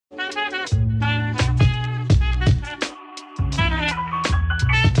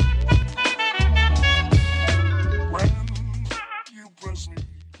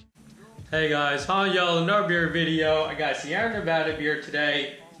Hey guys, Han Yellow, another beer video. I got Sierra Nevada beer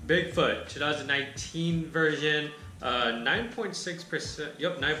today. Bigfoot, 2019 version, 9.6%,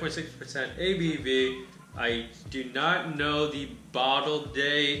 yep, 9.6% ABV. I do not know the bottle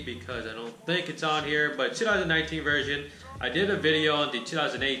date because I don't think it's on here, but 2019 version. I did a video on the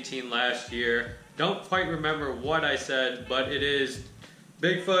 2018 last year. Don't quite remember what I said, but it is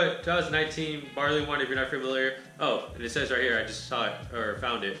Bigfoot 2019 Barleywine if you're not familiar. Oh, and it says right here, I just saw it, or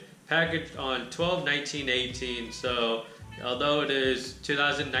found it. Packaged on 12/19/18, so although it is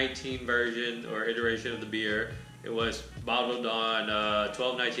 2019 version or iteration of the beer, it was bottled on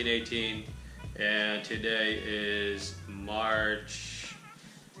 12/19/18, and today is March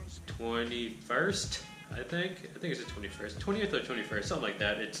 21st, I think it's the 21st, 20th or 21st, something like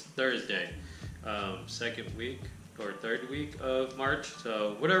that. It's Thursday, second week or third week of March,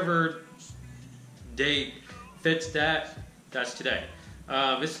 so whatever date fits that, that's today.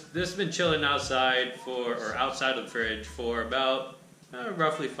 This has been chilling outside outside of the fridge for about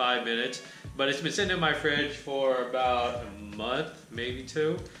roughly 5 minutes, but it's been sitting in my fridge for about a month, maybe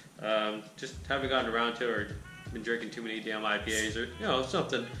two. Just haven't gotten around to it, or been drinking too many damn IPAs, or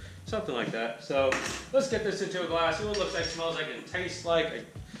something like that. So let's get this into a glass. See what it looks like, smells like, and tastes like. I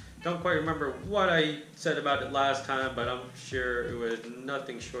don't quite remember what I said about it last time, but I'm sure it was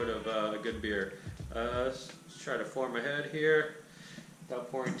nothing short of a good beer. Let's try to form ahead here. Without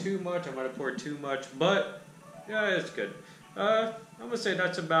pouring too much. I might have poured too much, but yeah, it's good. I'm gonna say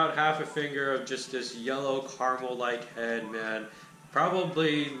that's about half a finger of just this yellow caramel-like head, man.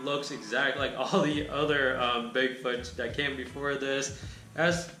 Probably looks exactly like all the other Bigfoots that came before this.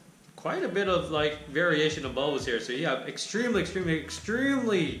 Has quite a bit of like variation of bubbles here. So you have extremely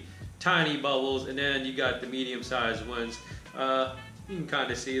tiny bubbles, and then you got the medium-sized ones. You can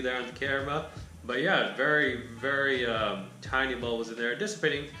kind of see there on the camera. But yeah, very tiny bubbles in there,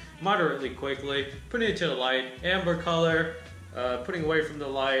 dissipating moderately quickly. Putting it to the light, amber color. Putting away from the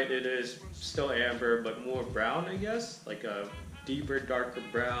light, it is still amber, but more brown, I guess. Like a deeper, darker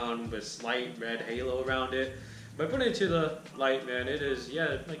brown with slight red halo around it. But putting it to the light, man, it is,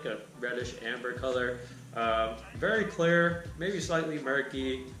 yeah, like a reddish amber color. Very clear, maybe slightly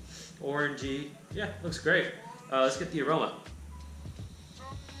murky, orangey. Yeah, looks great. Let's get the aroma.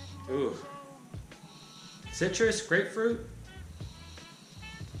 Ooh. Citrus, grapefruit,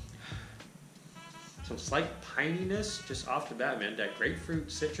 some slight pininess just off the bat, man. That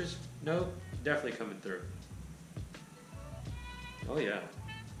grapefruit citrus note definitely coming through. Oh yeah.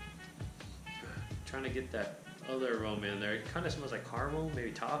 Trying to get that other aroma in there. It kind of smells like caramel,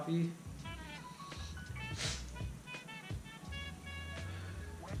 maybe toffee.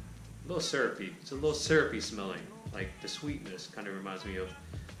 A little syrupy. It's a little syrupy smelling. Like the sweetness kind of reminds me of,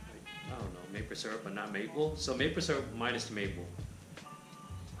 I don't know, maple syrup, but not maple. So maple syrup minus the maple.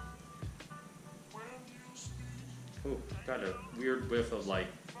 Ooh, got a weird whiff of like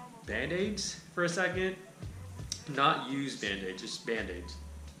Band-Aids for a second. Not used Band-Aids, just Band-Aids.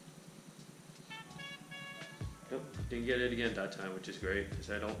 Nope, didn't get it again that time, which is great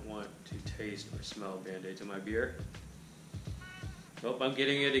because I don't want to taste or smell Band-Aids in my beer. Nope, I'm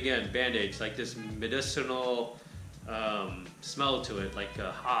getting it again. Band-Aids, like this medicinal smell to it, like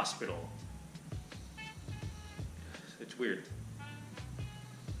a hospital. It's weird.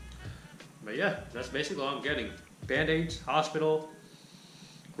 But yeah, that's basically all I'm getting. Band-Aids, hospital,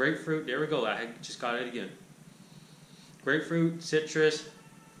 grapefruit, there we go, I just got it again. Grapefruit, citrus,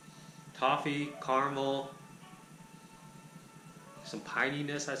 toffee, caramel, some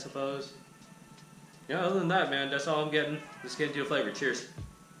pininess, I suppose. Yeah, other than that, man, that's all I'm getting. Let's get into the flavor. Cheers.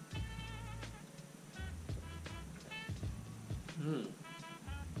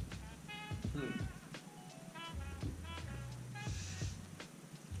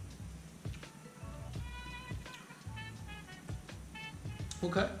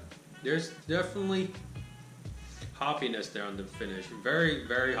 Okay, there's definitely hoppiness there on the finish.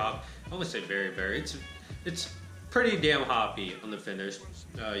 Very hop. I wouldn't say very. It's pretty damn hoppy on the finish.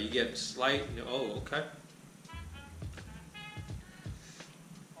 You get slight. Oh, okay.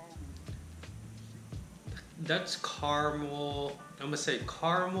 That's caramel. I'm gonna say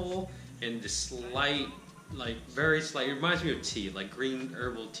caramel and the slight, like very slight. It reminds me of tea, like green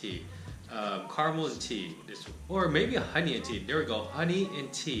herbal tea. Caramel and tea, or maybe a honey and tea. There we go, honey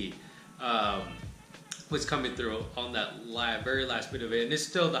and tea was coming through on that very last bit of it, and it's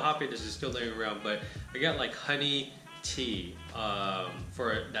still, the hoppiness is still laying around, but I got like honey tea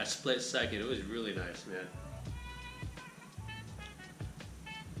for that split second. It was really nice, man.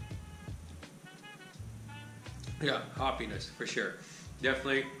 Yeah, hoppiness for sure,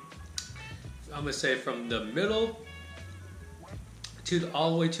 definitely. I'm gonna say from the middle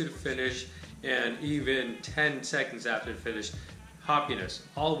all the way to the finish, and even 10 seconds after the finish, hoppiness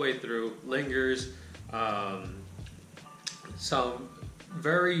all the way through, lingers. Some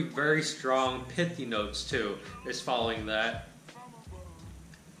very, very strong pithy notes too is following that.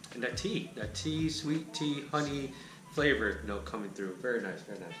 And that tea, sweet tea, honey flavor note coming through. Very nice,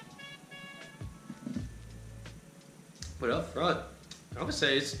 very nice. But up front, I would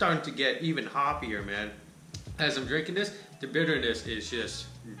say it's starting to get even hoppier, man. As I'm drinking this, the bitterness is just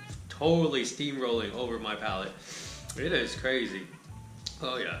totally steamrolling over my palate. It is crazy.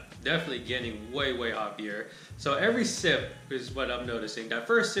 Oh yeah, definitely getting way, way hoppier. So every sip is what I'm noticing. That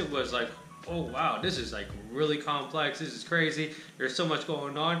first sip was like, oh wow, this is like really complex. This is crazy. There's so much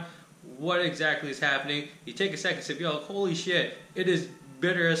going on. What exactly is happening? You take a second sip, you're like, holy shit, it is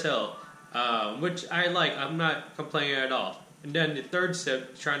bitter as hell. Which I like. I'm not complaining at all. And then the third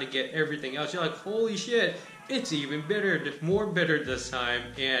sip, trying to get everything else, you're like, holy shit, it's even bitter, more bitter this time.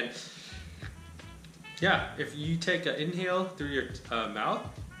 And yeah, if you take an inhale through your mouth,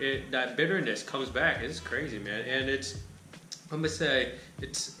 that bitterness comes back. It's crazy, man. And it's, I'm gonna say,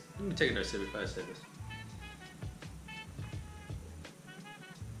 it's, let me take another sip if I say this.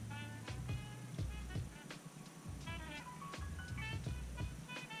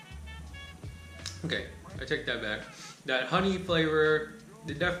 Okay, I take that back. That honey flavor,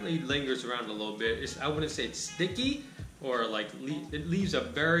 it definitely lingers around a little bit. I wouldn't say it's sticky, or like it leaves a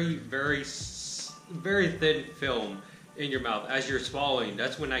very, very, very thin film in your mouth as you're swallowing.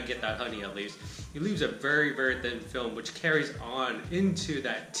 That's when I get that honey, at least. It leaves a very, very thin film, which carries on into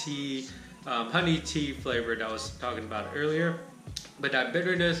that tea, honey tea flavor that I was talking about earlier. But that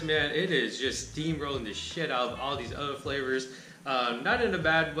bitterness, man, it is just steamrolling the shit out of all these other flavors. Not in a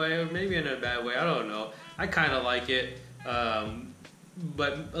bad way, or maybe in a bad way, I don't know. I kind of like it,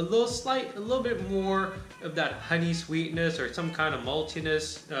 but a little bit more of that honey sweetness or some kind of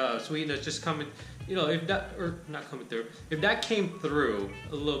maltiness, sweetness just coming, you know, if that, or not coming through, if that came through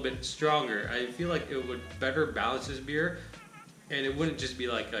a little bit stronger, I feel like it would better balance this beer, and it wouldn't just be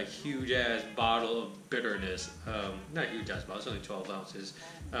like a huge ass bottle of bitterness. Not a huge ass bottle, it's only 12 ounces.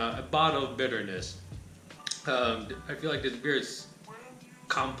 A bottle of bitterness. I feel like this beer is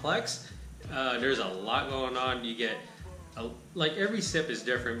complex. There's a lot going on. You get, like every sip is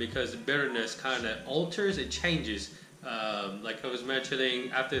different because the bitterness kind of alters, it changes. Like I was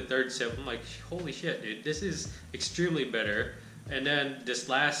mentioning, after the third sip, I'm like, holy shit, dude, this is extremely bitter. And then this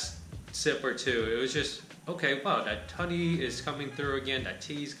last sip or two, it was just, okay, wow, that honey is coming through again, that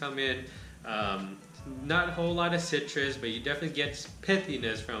tea's come in. Not a whole lot of citrus, but you definitely get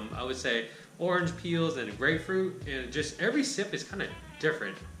pithiness from, I would say, orange peels and grapefruit, and just every sip is kind of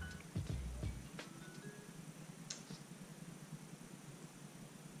different.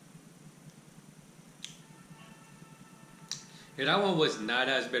 And that one was not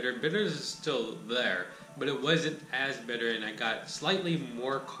as bitter. Bitterness is still there, but it wasn't as bitter, and I got slightly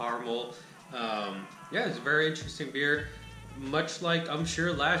more caramel. Yeah, it's a very interesting beer. Much like, I'm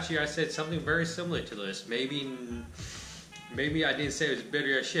sure last year I said something very similar to this. Maybe I didn't say it was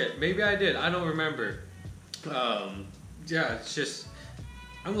bitter as shit. Maybe I did. I don't remember. Yeah, it's just,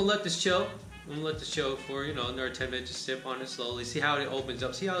 I'm gonna let this chill. I'm gonna let this chill for, you know, another 10 minutes. Just sip on it slowly. See how it opens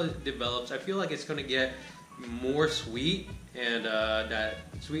up. See how it develops. I feel like it's gonna get more sweet, and that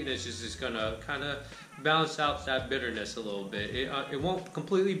sweetness is just gonna kind of balance out that bitterness a little bit. It won't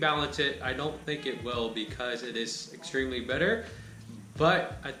completely balance it. I don't think it will, because it is extremely bitter.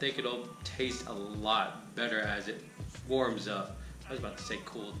 But I think it'll taste a lot better as it warms up. I was about to say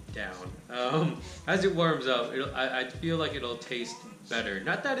cool down. As it warms up, I feel like it'll taste better.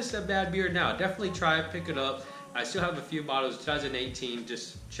 Not that it's a bad beer now. Definitely try it, pick it up. I still have a few bottles, 2018,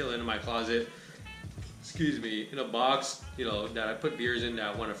 just chilling in my closet. Excuse me, in a box, you know, that I put beers in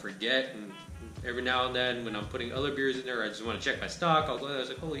that I want to forget. And every now and then, when I'm putting other beers in there, I just want to check my stock. I'll go there. I was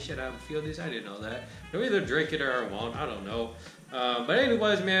like, holy shit, I don't feel this. I didn't know that. I'll either drink it or I won't. I don't know. But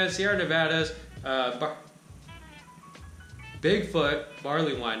anyways, man, Sierra Nevada's Bigfoot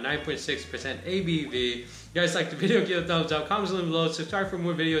Barleywine, 9.6% ABV. You guys like the video, give it a thumbs up, comments below, subscribe for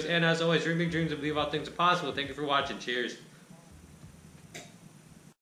more videos, and as always, dream big dreams and believe all things are possible. Thank you for watching. Cheers.